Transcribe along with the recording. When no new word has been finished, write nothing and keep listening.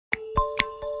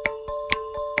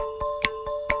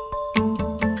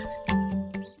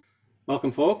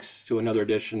Welcome, folks, to another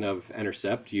edition of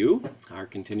Enercept U, our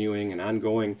continuing and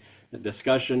ongoing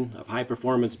discussion of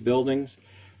high-performance buildings.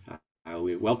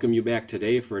 We welcome you back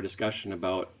today for a discussion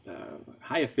about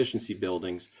high-efficiency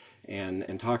buildings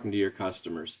and talking to your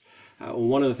customers.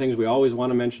 One of the things we always want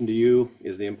to mention to you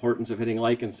is the importance of hitting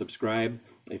like and subscribe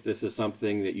if this is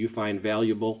something that you find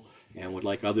valuable and would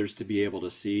like others to be able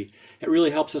to see. It really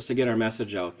helps us to get our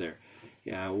message out there.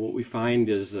 What we find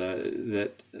is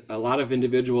that a lot of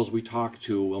individuals we talk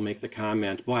to will make the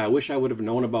comment, boy, I wish I would have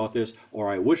known about this,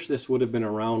 or I wish this would have been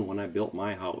around when I built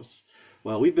my house.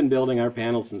 Well, we've been building our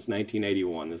panels since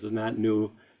 1981. This is not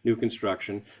new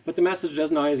construction, but the message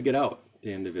doesn't always get out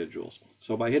to individuals.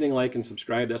 So by hitting like and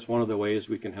subscribe, that's one of the ways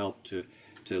we can help to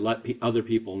let other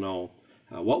people know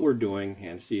what we're doing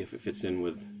and see if it fits in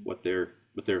with what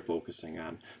they're focusing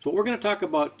on. So what we're going to talk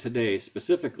about today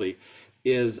specifically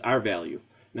is R value.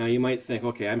 Now you might think,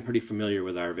 okay, I'm pretty familiar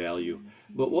with R value,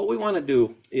 but what we want to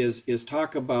do is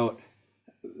talk about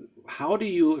how do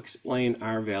you explain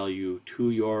R value to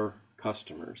your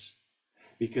customers,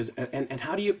 because and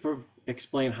how do you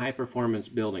explain high performance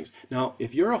buildings. Now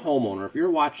if you're a homeowner, if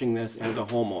you're watching this as a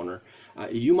homeowner,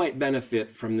 you might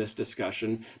benefit from this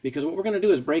discussion, because what we're going to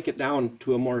do is break it down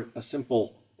to a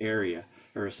simple area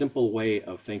or a simple way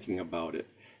of thinking about it.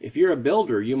 If you're a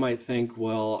builder, you might think,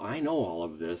 well, I know all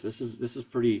of this. This is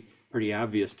pretty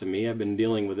obvious to me. I've been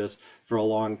dealing with this for a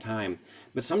long time.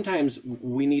 But sometimes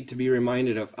we need to be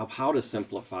reminded of how to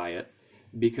simplify it,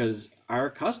 because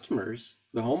our customers,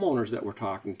 the homeowners that we're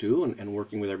talking to and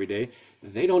working with every day,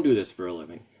 they don't do this for a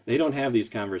living. They don't have these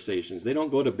conversations. They don't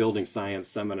go to building science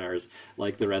seminars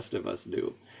like the rest of us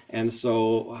do. And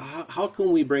so how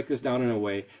can we break this down in a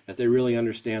way that they really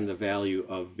understand the value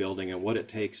of building and what it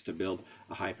takes to build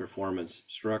a high performance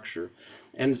structure?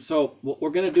 And so what we're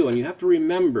going to do, and you have to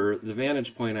remember the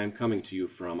vantage point I'm coming to you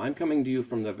from. I'm coming to you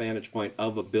from the vantage point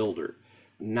of a builder,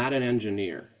 not an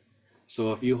engineer.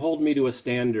 So if you hold me to a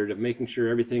standard of making sure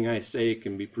everything I say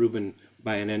can be proven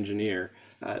by an engineer,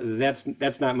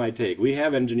 that's not my take. We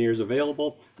have engineers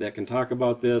available that can talk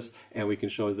about this, and we can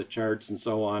show the charts and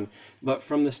so on. But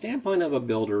from the standpoint of a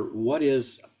builder, what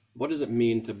does it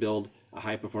mean to build a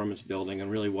high performance building,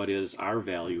 and really what is R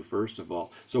value first of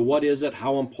all? So what is it?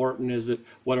 How important is it?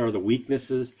 What are the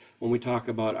weaknesses when we talk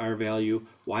about R value?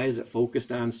 Why is it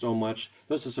focused on so much?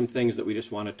 Those are some things that we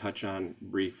just want to touch on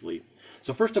briefly.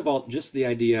 So first of all, just the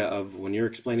idea of when you're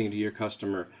explaining to your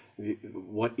customer,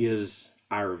 what is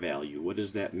R value? What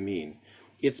does that mean?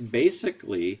 It's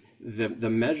basically the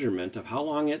measurement of how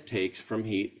long it takes for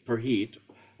heat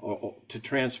to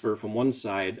transfer from one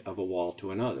side of a wall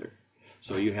to another.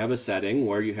 So you have a setting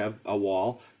where you have a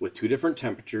wall with two different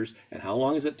temperatures, and how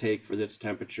long does it take for its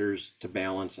temperatures to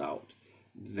balance out?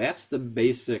 That's the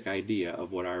basic idea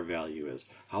of what R value is.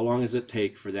 How long does it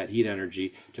take for that heat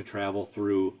energy to travel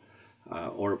through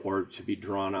or to be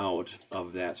drawn out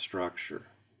of that structure?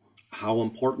 How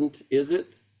important is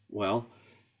it? Well,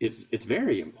 it's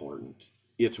very important.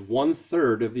 It's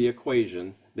 1/3 of the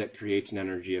equation that creates an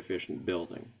energy efficient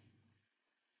building.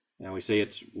 Now we say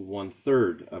it's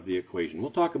 1/3 of the equation. We'll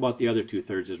talk about the other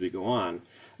 2/3 as we go on,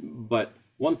 but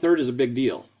 1/3 is a big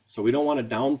deal. So we don't want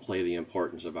to downplay the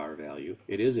importance of R value.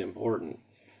 It is important,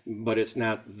 but it's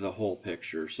not the whole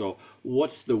picture. So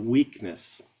what's the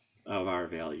weakness of R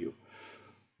value?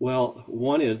 Well,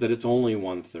 one is that it's only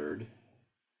 1/3,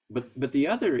 but the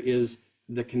other is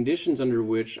the conditions under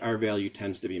which R value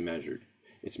tends to be measured.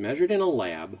 It's measured in a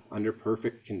lab under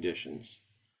perfect conditions,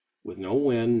 with no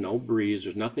wind, no breeze.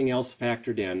 There's nothing else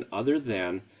factored in other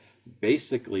than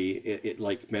basically it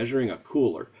like measuring a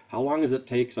cooler. How long does it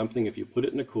take something, if you put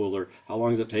it in a cooler, how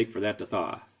long does it take for that to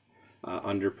thaw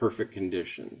under perfect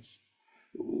conditions?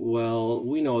 Well,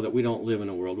 we know that we don't live in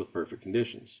a world with perfect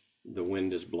conditions. The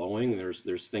wind is blowing,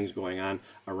 there's things going on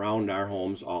around our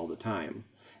homes all the time.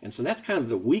 And so that's kind of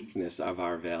the weakness of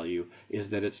R value,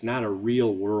 is that it's not a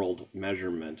real world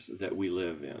measurement that we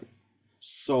live in.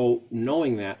 So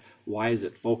knowing that, why is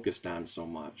it focused on so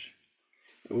much?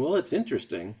 Well, it's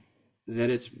interesting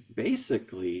that it's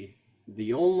basically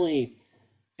the only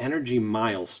energy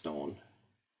milestone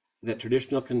that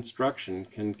traditional construction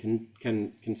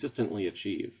can consistently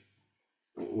achieve.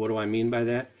 What do I mean by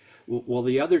that? Well,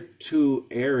 the other two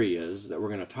areas that we're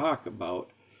going to talk about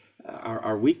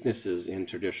are weaknesses in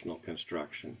traditional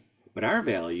construction. But R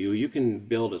value, you can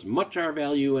build as much R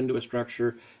value into a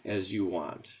structure as you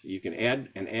want. You can add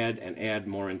and add and add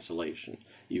more insulation.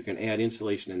 You can add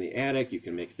insulation in the attic, you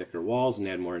can make thicker walls and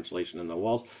add more insulation in the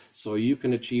walls, so you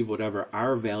can achieve whatever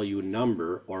R value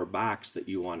number or box that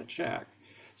you want to check.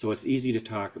 So it's easy to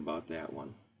talk about that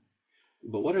one.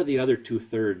 But what are the other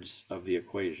 2/3 of the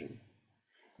equation?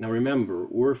 Now remember,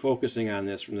 we're focusing on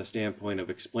this from the standpoint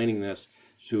of explaining this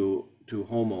to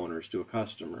homeowners, to a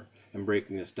customer, and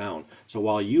breaking this down. So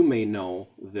while you may know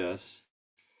this,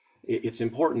 it's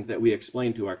important that we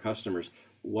explain to our customers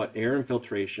what air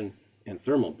infiltration and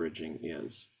thermal bridging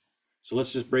is. So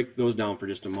let's just break those down for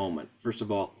just a moment. First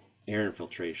of all, air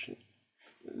infiltration.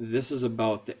 This is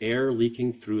about the air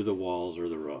leaking through the walls or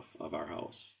the roof of our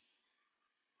house.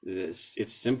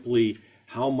 It's simply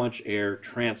how much air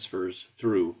transfers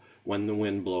through when the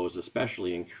wind blows,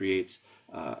 especially, and creates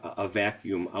a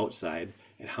vacuum outside,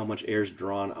 and how much air is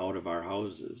drawn out of our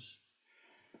houses.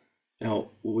 Now,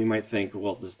 we might think,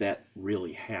 well, does that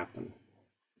really happen?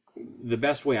 The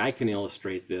best way I can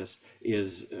illustrate this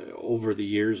is over the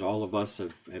years, all of us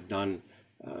have done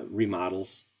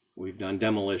remodels. We've done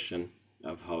demolition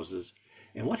of houses.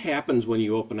 And what happens when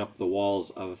you open up the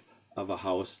walls of a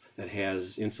house that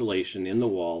has insulation in the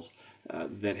walls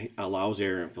that allows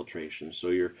air infiltration? So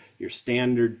your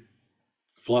standard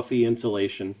fluffy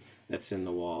insulation that's in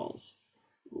the walls.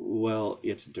 Well,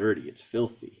 it's dirty, it's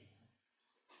filthy.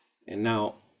 And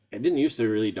now, it didn't used to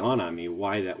really dawn on me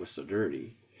why that was so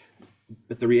dirty.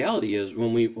 But the reality is,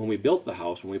 when we built the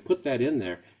house, when we put that in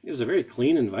there, it was a very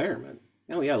clean environment.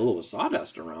 Now we had a little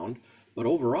sawdust around, but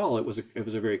overall it was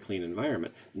a very clean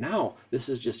environment. Now this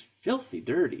is just filthy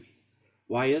dirty.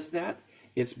 Why is that?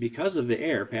 It's because of the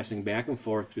air passing back and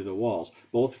forth through the walls,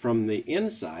 both from the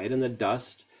inside and the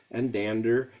dust and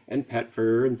dander and pet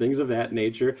fur and things of that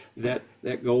nature that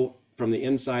go from the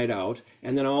inside out,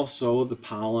 and then also the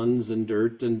pollens and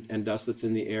dirt and dust that's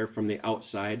in the air from the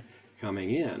outside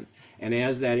coming in. And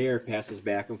as that air passes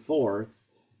back and forth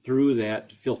through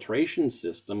that filtration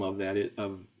system of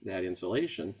that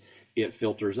insulation, it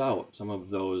filters out some of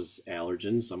those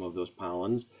allergens, some of those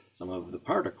pollens, some of the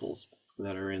particles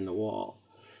that are in the wall.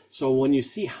 So when you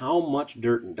see how much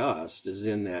dirt and dust is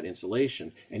in that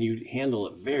insulation, and you handle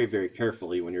it very, very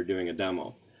carefully when you're doing a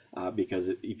demo, because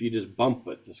if you just bump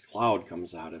it, this cloud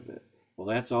comes out of it. Well,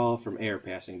 that's all from air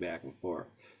passing back and forth.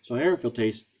 So air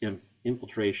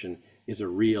infiltration is a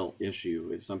real issue.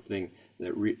 It's something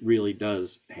that really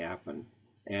does happen,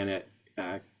 and it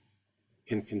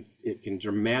can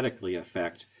dramatically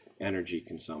affect energy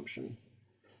consumption.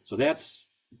 So that's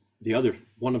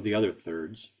one of the other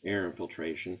thirds, air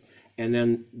infiltration. And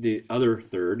then the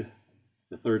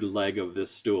third leg of this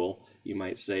stool, you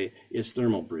might say, is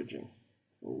thermal bridging.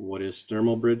 What is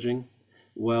thermal bridging?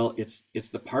 Well, it's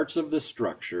the parts of the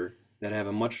structure that have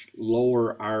a much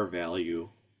lower R value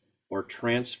or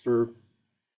transfer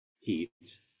heat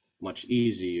much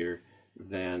easier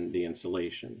than the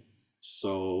insulation.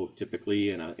 So typically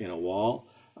in a wall,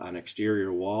 an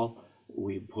exterior wall,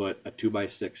 we put a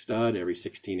 2x6 stud every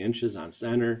 16 inches on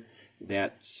center.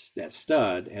 That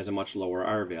stud has a much lower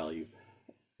R value.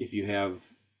 If you have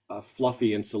a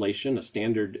fluffy insulation, a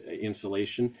standard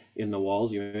insulation in the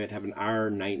walls, you might have an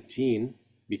R19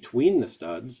 between the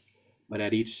studs, but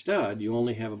at each stud you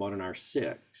only have about an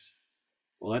R6.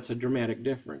 Well, that's a dramatic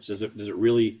difference. Does it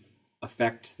really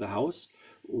affect the house?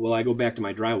 Well, I go back to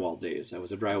my drywall days. I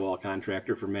was a drywall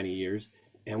contractor for many years,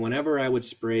 and whenever I would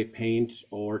spray paint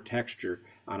or texture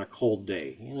on a cold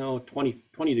day,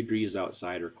 20 degrees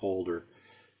outside or colder,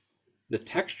 the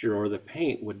texture or the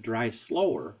paint would dry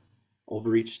slower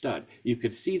over each stud. You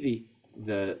could see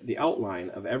the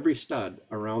outline of every stud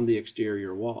around the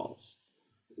exterior walls.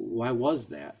 Why was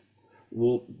that?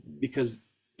 Well, because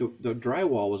the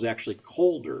drywall was actually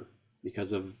colder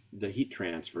because of the heat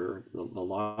transfer, the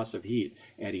loss of heat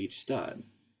at each stud.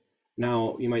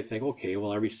 Now, you might think, okay,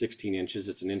 well, every 16 inches,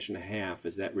 it's 1.5 inches.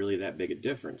 Is that really that big a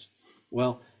difference?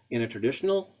 Well, in a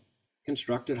traditional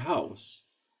constructed house,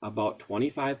 about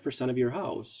 25% of your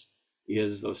house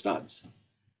is those studs.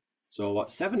 So about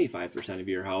 75% of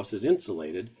your house is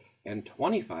insulated, and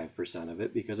 25% of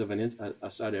it, because of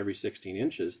a stud every 16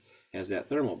 inches, has that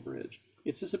thermal bridge.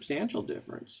 It's a substantial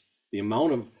difference. The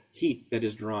amount of heat that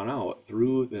is drawn out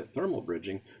through the thermal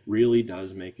bridging really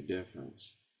does make a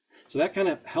difference. So that kind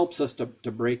of helps us to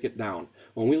break it down.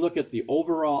 When we look at the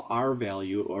overall R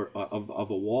value of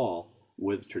a wall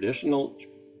with traditional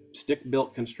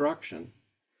stick-built construction,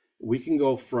 we can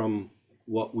go from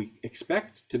what we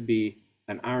expect to be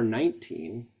an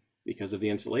R19 because of the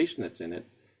insulation that's in it,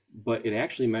 but it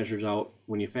actually measures out,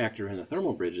 when you factor in the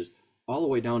thermal bridges, all the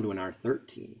way down to an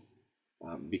R13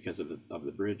 because of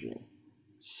the bridging.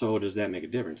 So does that make a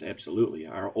difference? Absolutely.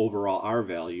 Our overall R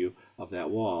value of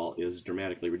that wall is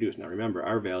dramatically reduced. Now remember,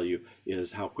 R value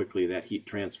is how quickly that heat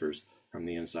transfers from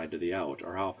the inside to the out,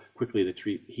 or how quickly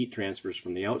the heat transfers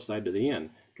from the outside to the in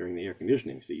during the air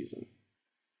conditioning season.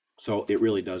 So it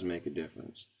really does make a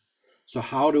difference. So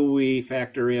how do we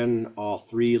factor in all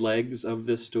three legs of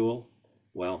this stool?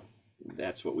 Well,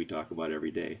 that's what we talk about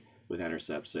every day with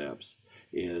Enercept SIPS,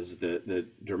 is the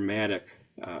dramatic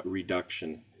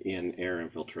reduction in air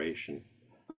infiltration.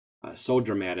 So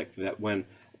dramatic that when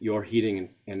your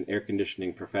heating and air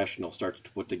conditioning professional starts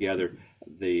to put together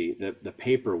the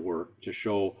paperwork to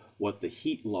show what the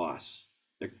heat loss,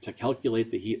 to calculate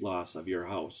the heat loss of your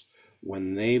house,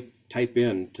 when they type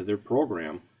in to their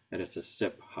program that it's a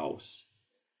SIP house,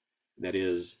 that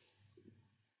is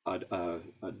a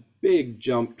big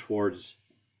jump towards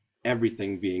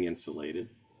everything being insulated,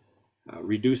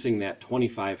 reducing that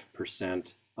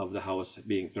 25% of the house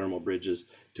being thermal bridges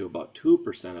to about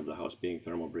 2% of the house being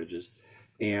thermal bridges,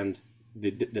 and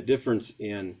the difference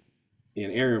in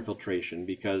air infiltration,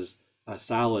 because a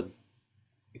solid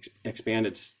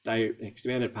expanded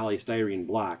polystyrene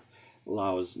block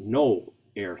allows no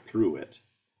air through it.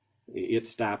 It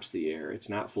stops the air. It's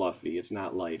not fluffy. It's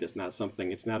not light. It's not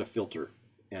something. It's not a filter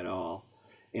at all.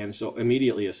 And so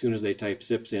immediately, as soon as they type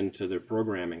SIPS into their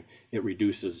programming, it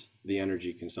reduces the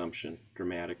energy consumption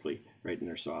dramatically right in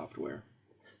their software.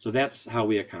 So that's how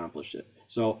we accomplish it.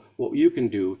 So what you can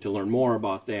do to learn more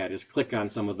about that is click on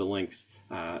some of the links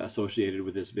associated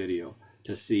with this video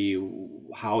to see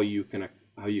how you can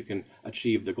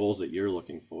achieve the goals that you're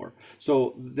looking for.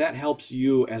 So that helps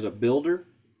you as a builder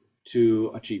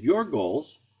to achieve your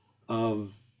goals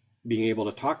of being able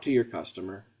to talk to your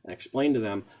customer and explain to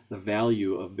them the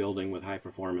value of building with high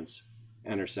performance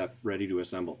Enercept ready to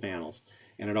assemble panels.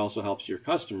 And it also helps your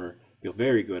customer feel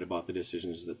very good about the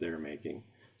decisions that they're making.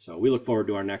 So we look forward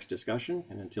to our next discussion,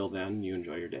 and until then, you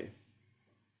enjoy your day.